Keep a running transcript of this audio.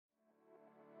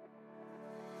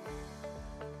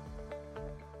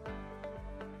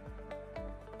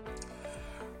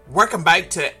Welcome back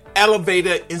to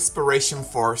Elevator Inspiration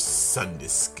for Sunday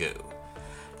School.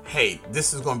 Hey,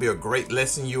 this is going to be a great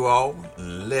lesson, you all.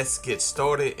 Let's get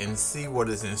started and see what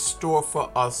is in store for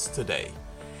us today.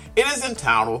 It is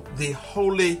entitled, The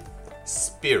Holy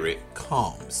Spirit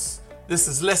Comes. This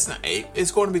is lesson 8.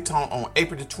 It's going to be taught on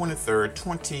April the 23rd,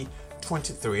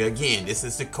 2023. Again, this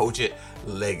is the Coach It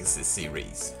Legacy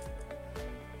Series.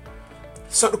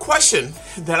 So the question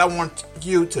that I want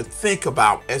you to think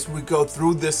about as we go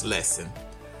through this lesson,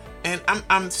 and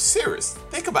I'm serious,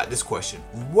 think about this question.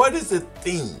 What is the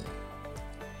theme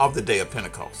of the day of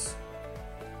Pentecost?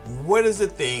 What is the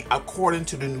theme according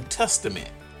to the New Testament?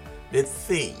 The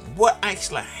theme, what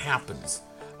actually happens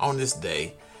on this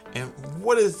day, and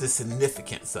what is the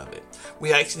significance of it?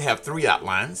 We actually have 3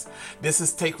 outlines. This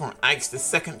is taken from Acts, the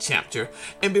 2nd chapter.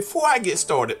 And before I get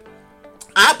started,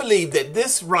 I believe that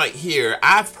this right here,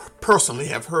 I personally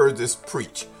have heard this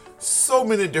preached so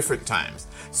many different times.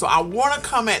 So I want to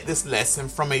come at this lesson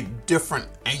from a different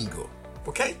angle.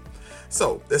 Okay?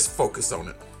 So let's focus on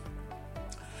it.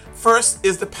 First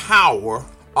is the power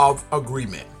of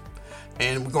agreement.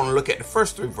 And we're going to look at the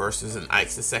first 3 verses in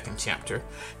Acts, the 2nd chapter.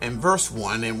 And verse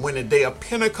 1, and when the day of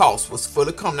Pentecost was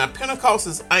fully come. Now, Pentecost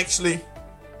is actually,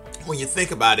 when you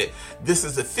think about it, this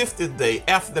is the 50th day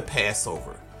after the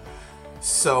Passover.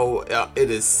 So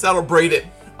it is celebrated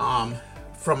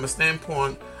from a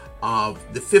standpoint of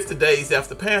the 50 days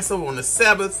after Passover on the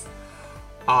Sabbath,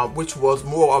 which was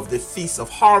more of the Feast of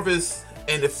Harvest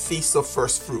and the Feast of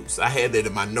First Fruits. I had that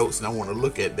in my notes and I want to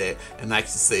look at that and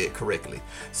actually say it correctly.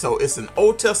 So it's an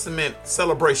Old Testament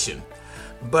celebration,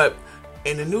 but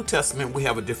in the New Testament we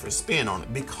have a different spin on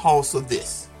it because of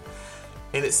this.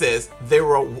 And it says they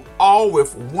were all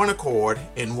with one accord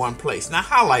in one place. Now I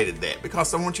highlighted that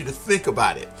because I want you to think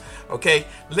about it. Okay,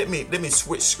 let me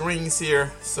switch screens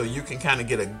here so you can kind of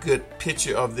get a good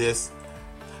picture of this.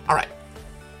 All right.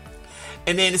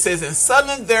 And then it says, and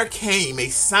suddenly there came a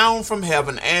sound from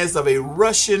heaven as of a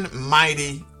rushing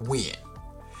mighty wind,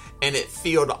 and it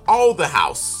filled all the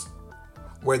house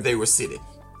where they were sitting.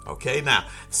 Okay, now,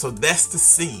 so that's the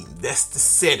scene, that's the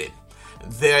setting.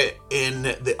 There in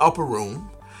the upper room,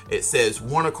 it says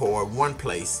one accord, one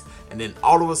place, and then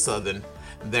all of a sudden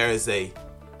there is a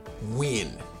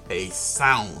wind, a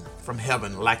sound from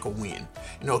heaven like a wind.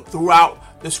 You know,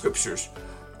 throughout the scriptures,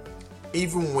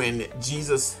 even when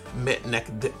Jesus met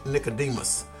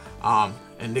Nicodemus,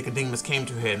 and Nicodemus came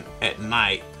to him at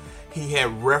night, he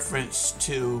had reference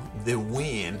to the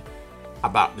wind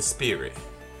about the Spirit.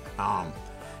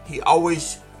 He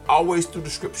always through the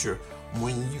scripture,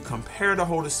 when you compare the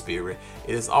Holy Spirit,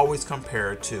 it is always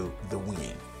compared to the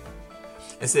wind.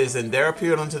 It says, and there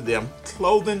appeared unto them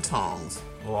cloven tongues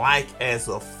like as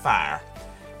of fire,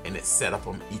 and it set up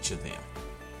on each of them.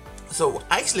 So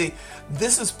actually,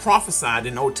 this is prophesied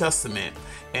in the Old Testament,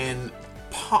 and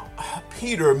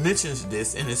Peter mentions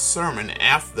this in his sermon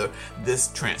after this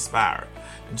transpired.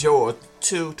 Joel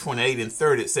 2:28 and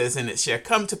 30, it says, and it shall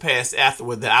come to pass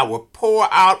afterward that I will pour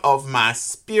out of my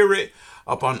Spirit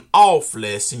upon all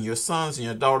flesh, and your sons and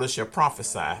your daughters shall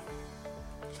prophesy,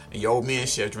 and your old men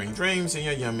shall dream dreams, and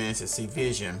your young men shall see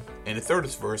vision. And the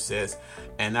 30th verse says,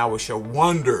 and I will show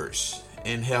wonders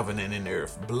in heaven and in the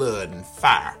earth, blood and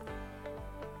fire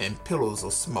and pillars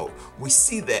of smoke. We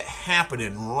see that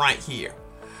happening right here.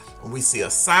 We see a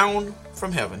sound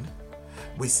from heaven.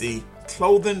 We see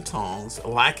cloven tongues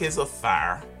like as of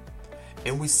fire.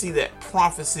 And we see that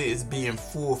prophecy is being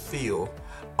fulfilled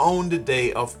on the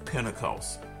day of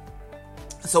Pentecost.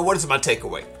 So what is my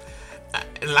takeaway?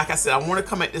 And like I said, I want to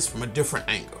come at this from a different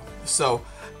angle. So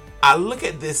I look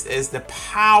at this as the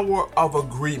power of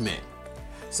agreement.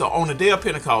 So on the day of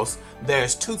Pentecost,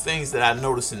 there's 2 things that I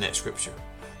noticed in that scripture.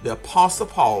 The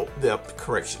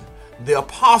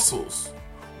apostles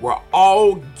were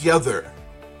all gathered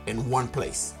in one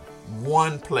place,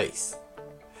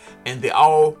 and they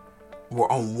all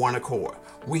were on one accord.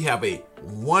 We have a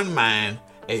one mind,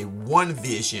 a one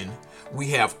vision. We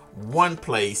have one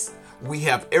place. We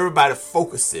have everybody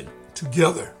focusing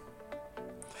together.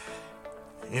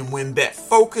 And when that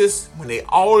focus, when they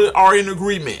all are in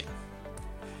agreement,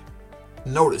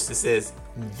 notice it says,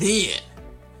 then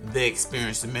they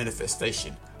experienced the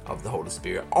manifestation of the Holy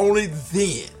Spirit. Only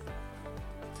then,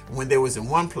 when they was in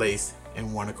one place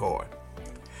in one accord.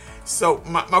 So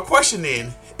my question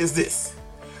then is this.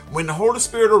 When the Holy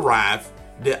Spirit arrived,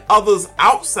 the others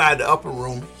outside the upper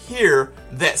room hear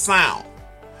that sound.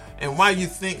 And why you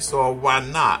think so or why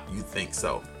not you think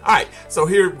so. All right, so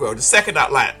here we go. The second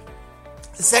outline.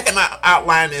 The second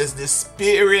outline is the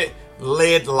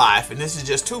Spirit-led life. And this is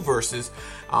just 2 verses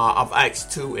of Acts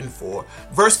 2 and 4.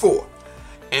 Verse 4.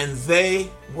 and they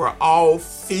were all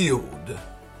filled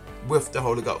with the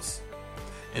Holy Ghost.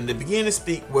 And they began to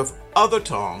speak with other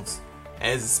tongues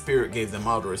as the Spirit gave them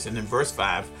utterance. And in verse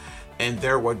 5, and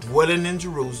there were dwelling in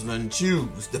Jerusalem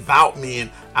Jews, devout men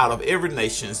out of every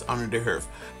nation under the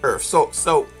earth.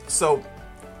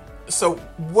 So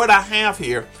what I have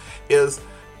here is,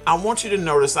 I want you to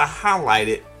notice I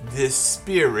highlighted this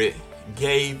Spirit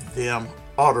gave them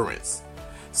utterance.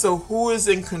 So who is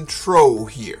in control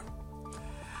here?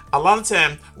 A lot of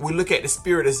time we look at the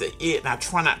Spirit as an it, and I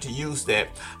try not to use that.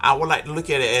 I would like to look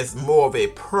at it as more of a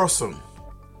person.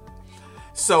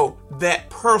 So that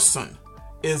person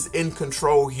is in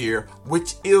control here,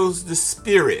 which is the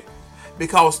Spirit.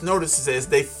 Because notice it says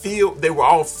they were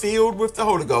all filled with the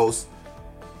Holy Ghost,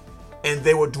 and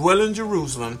they would dwell in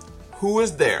Jerusalem. Who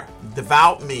is there?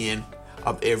 Devout men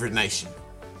of every nation.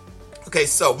 Okay,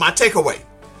 so my takeaway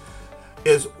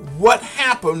is what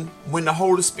happened when the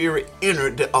Holy Spirit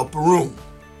entered the upper room.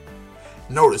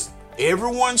 Notice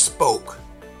everyone spoke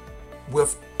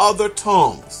with other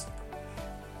tongues,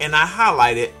 and I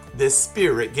highlighted the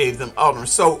Spirit gave them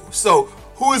utterance. So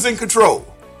who is in control?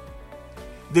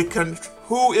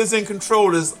 Who is in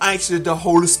control is actually the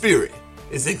Holy Spirit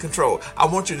is in control. I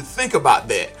want you to think about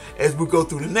that as we go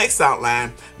through the next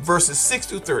outline, verses 6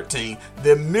 through 13.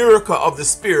 The miracle of the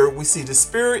Spirit. We see the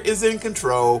Spirit is in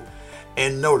control,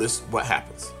 and notice what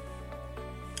happens.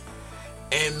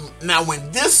 And now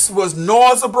when this was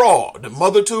noise abroad, the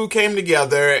multitude came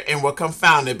together and were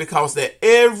confounded, because that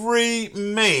every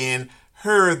man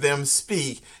heard them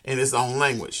speak in his own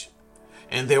language.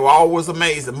 And they were always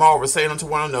amazed and marveled, saying unto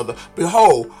one another,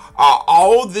 Behold, are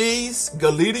all these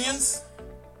Galileans?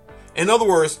 In other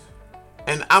words,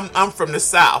 and I'm from the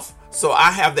South, so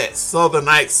I have that Southern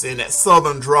accent, that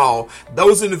Southern drawl.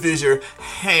 Those individuals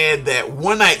had that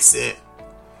one accent.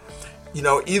 You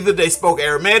know, either they spoke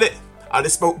Aramaic or they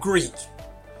spoke Greek.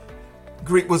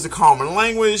 Greek was the common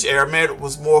language. Aramaic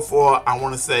was more for, don't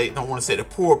want to say the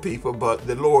poor people, but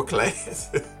the lower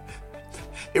class.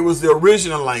 It was the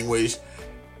original language.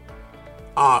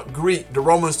 Greek, the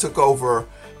Romans took over,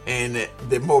 and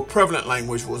the more prevalent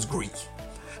language was Greek.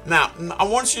 Now, I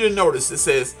want you to notice, it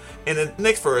says in the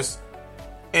next verse,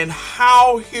 and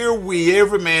how hear we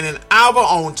every man in our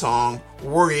own tongue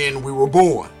wherein we were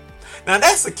born. Now,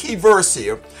 that's a key verse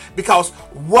here, because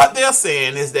what they're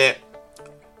saying is that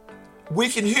we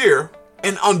can hear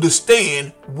and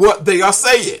understand what they are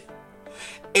saying.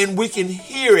 And we can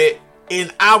hear it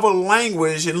in our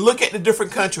language, and look at the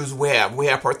different countries we have. We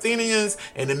have Parthians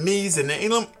and the Medes and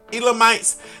the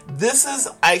Elamites. This is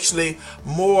actually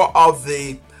more of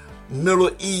the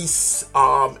Middle East.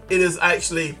 It is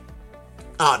actually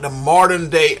the modern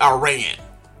day Iran.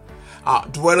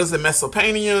 Dwellers in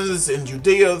Mesopotamians, in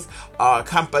Judea,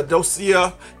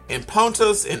 Cappadocia, in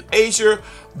Pontus, in Asia.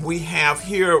 We have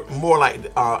here more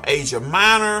like Asia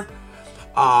Minor,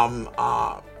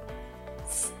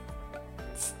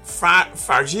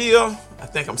 Phrygia, I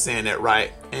think I'm saying that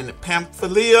right, and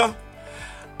Pamphylia.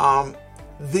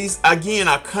 These again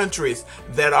are countries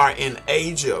that are in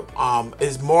Asia.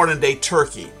 Is modern day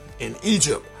Turkey, in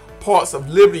Egypt, parts of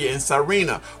Libya and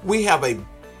Cyrene. We have a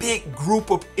big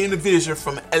group of individuals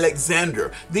from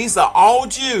Alexander. These are all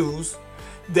Jews.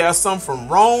 There are some from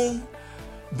Rome.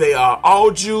 They are all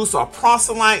Jews or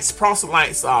proselytes.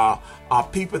 Proselytes are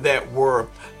people that were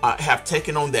have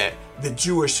taken on the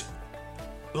Jewish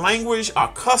language,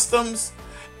 our customs,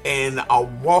 and are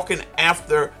walking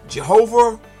after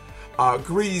Jehovah.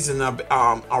 Greeks and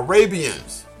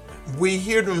Arabians. We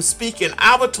hear them speak in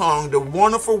our tongue the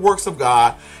wonderful works of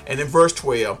God. And in verse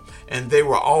 12, and they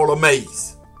were all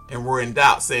amazed and were in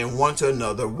doubt, saying one to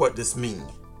another, what this mean?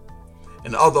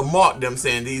 And the other mocked them,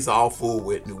 saying, these are all full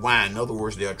with new wine. In other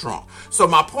words, they are drunk. So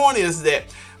my point is that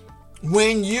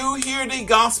when you hear the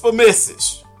gospel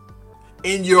message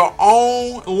in your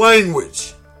own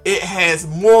language, it has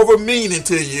more of a meaning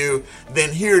to you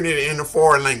than hearing it in a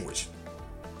foreign language.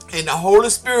 And the Holy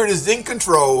Spirit is in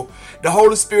control. The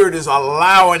Holy Spirit is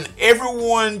allowing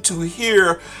everyone to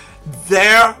hear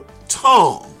their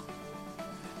tongue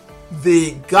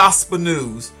the gospel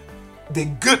news, the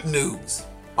good news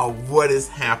of what is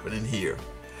happening here.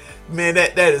 Man,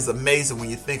 that is amazing when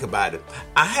you think about it.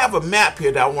 I have a map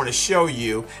here that I want to show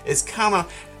you. It's kind of,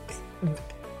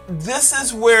 this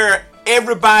is where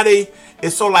everybody,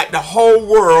 it's so like the whole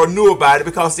world knew about it,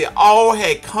 because they all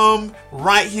had come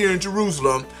right here in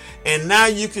Jerusalem. And now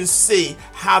you can see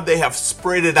how they have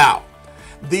spread it out.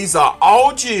 These are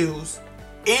all Jews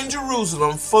in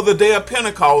Jerusalem for the day of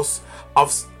Pentecost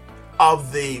of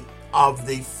the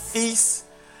feast.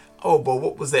 Oh, but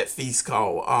what was that feast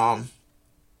called?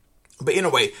 But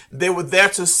anyway, they were there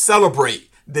to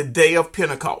celebrate the day of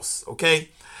Pentecost. Okay.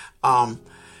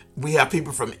 We have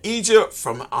people from Egypt,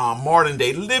 from modern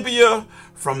day Libya,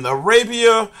 from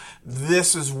Arabia.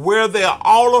 This is where they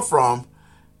all are from,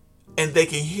 and they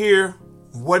can hear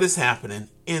what is happening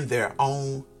in their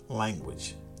own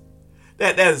language.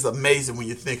 That is amazing when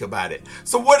you think about it.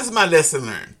 So what is my lesson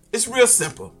learned? It's real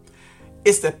simple.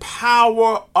 It's the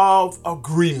power of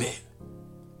agreement.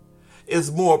 It's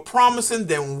more promising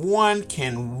than one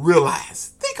can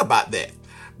realize. Think about that.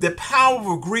 The power of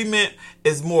agreement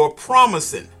is more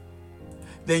promising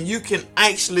than you can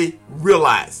actually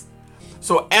realize.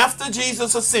 So after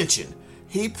Jesus' ascension,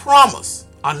 he promised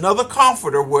another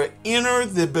comforter will enter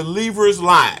the believers'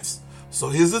 lives. So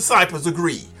his disciples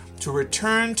agreed to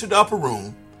return to the upper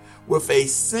room with a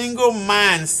single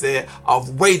mindset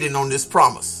of waiting on this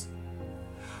promise.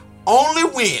 Only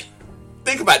when,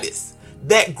 think about this,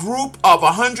 that group of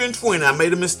 120, I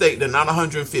made a mistake, they're not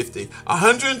 150,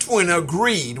 120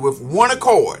 agreed with one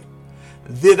accord,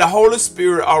 did the Holy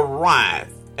Spirit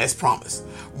arrive as promised.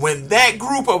 When that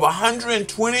group of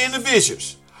 120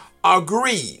 individuals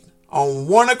agreed on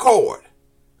one accord,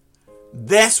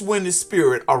 that's when the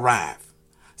Spirit arrived.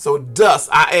 So thus,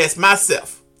 I ask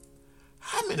myself,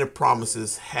 how many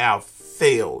promises have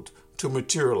failed to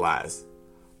materialize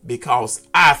because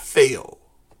I failed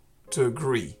to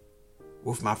agree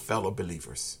with my fellow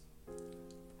believers?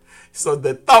 So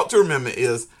the thought to remember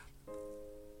is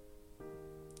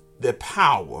the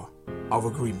power of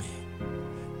agreement.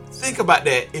 Think about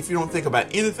that if you don't think about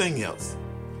anything else.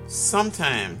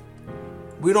 Sometimes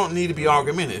we don't need to be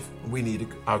argumentative. We need to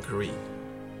agree.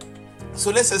 So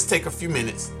let's just take a few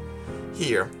minutes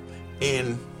here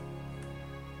in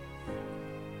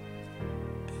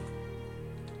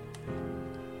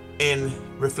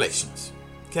reflections.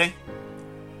 Okay?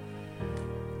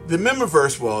 The memory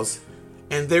verse was,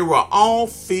 and they were all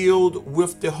filled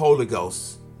with the Holy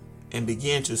Ghost and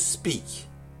began to speak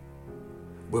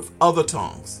with other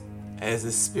tongues as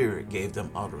the Spirit gave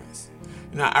them utterance.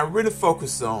 Now, I really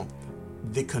focus on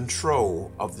the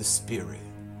control of the Spirit.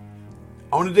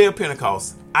 On the day of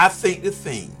Pentecost, I think the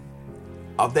theme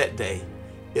of that day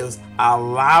is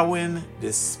allowing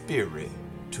the Spirit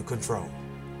to control.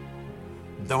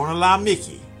 Don't allow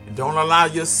Mickey, don't allow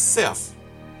yourself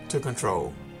to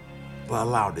control, but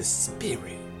allow the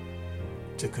Spirit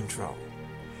to control.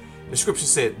 The scripture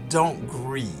said, don't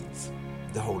grieve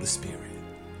the Holy Spirit.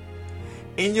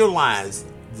 In your lives,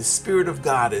 the Spirit of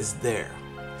God is there,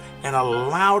 and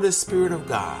allow the Spirit of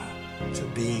God to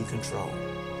be in control.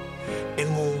 And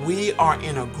when we are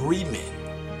in agreement,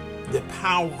 the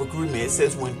power of agreement, it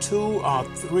says when 2 or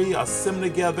 3 are assembled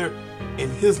together in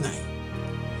his name,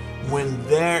 when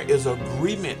there is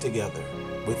agreement together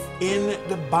within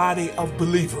the body of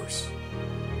believers,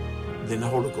 then the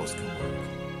Holy Ghost can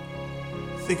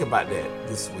work. Think about that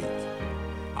this week.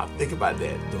 I'll think about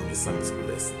that during the Sunday school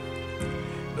lesson.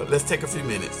 Now, let's take a few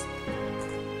minutes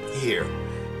here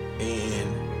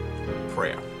in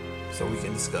prayer so we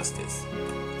can discuss this.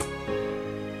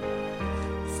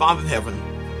 Father in heaven,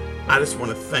 I just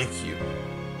want to thank you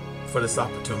for this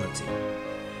opportunity.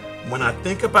 When I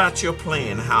think about your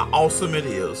plan, how awesome it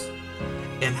is,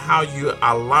 and how you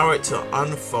allow it to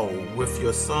unfold with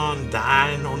your Son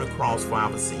dying on the cross for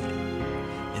our sin,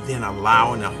 and then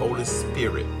allowing the Holy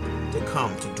Spirit to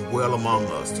come to dwell among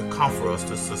us, to comfort us,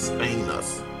 to sustain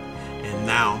us. And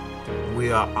now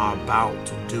we are about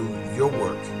to do your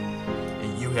work,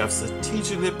 and you have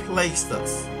strategically placed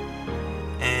us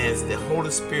as the Holy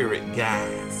Spirit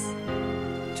guides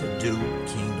to do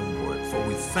kingdom work. For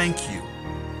we thank you.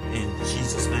 In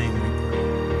Jesus' name we pray.